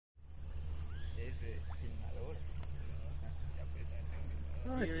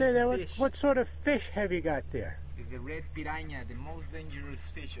Let's Here say is that. the fish. What sort of fish have you got there? It's the red piranha, the most dangerous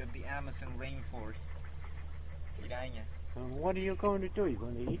fish of the Amazon rainforest. Piranha. And what are you going to do? You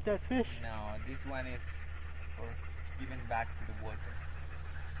going to eat that fish? No, this one is for giving back to the water.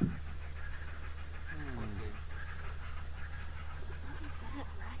 Okay.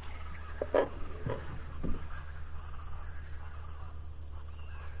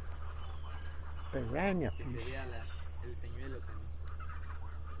 Piranha Que se fish. vea el señuelo también.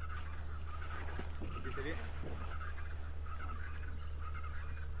 ¿Sí se ve?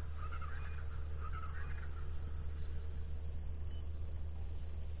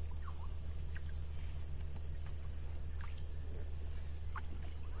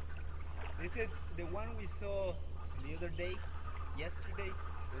 This is the one we saw the other day, yesterday,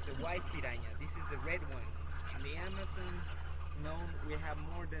 was the white piranha. This is the red one. In the Amazon, we have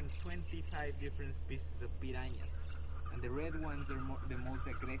more than 25 different species of piranhas. And the red ones are the most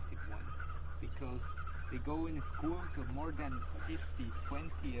aggressive ones because they go in schools of more than 50,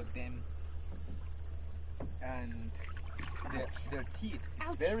 20 of them. And their teeth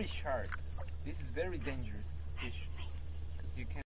is very sharp. This is very dangerous fish because you can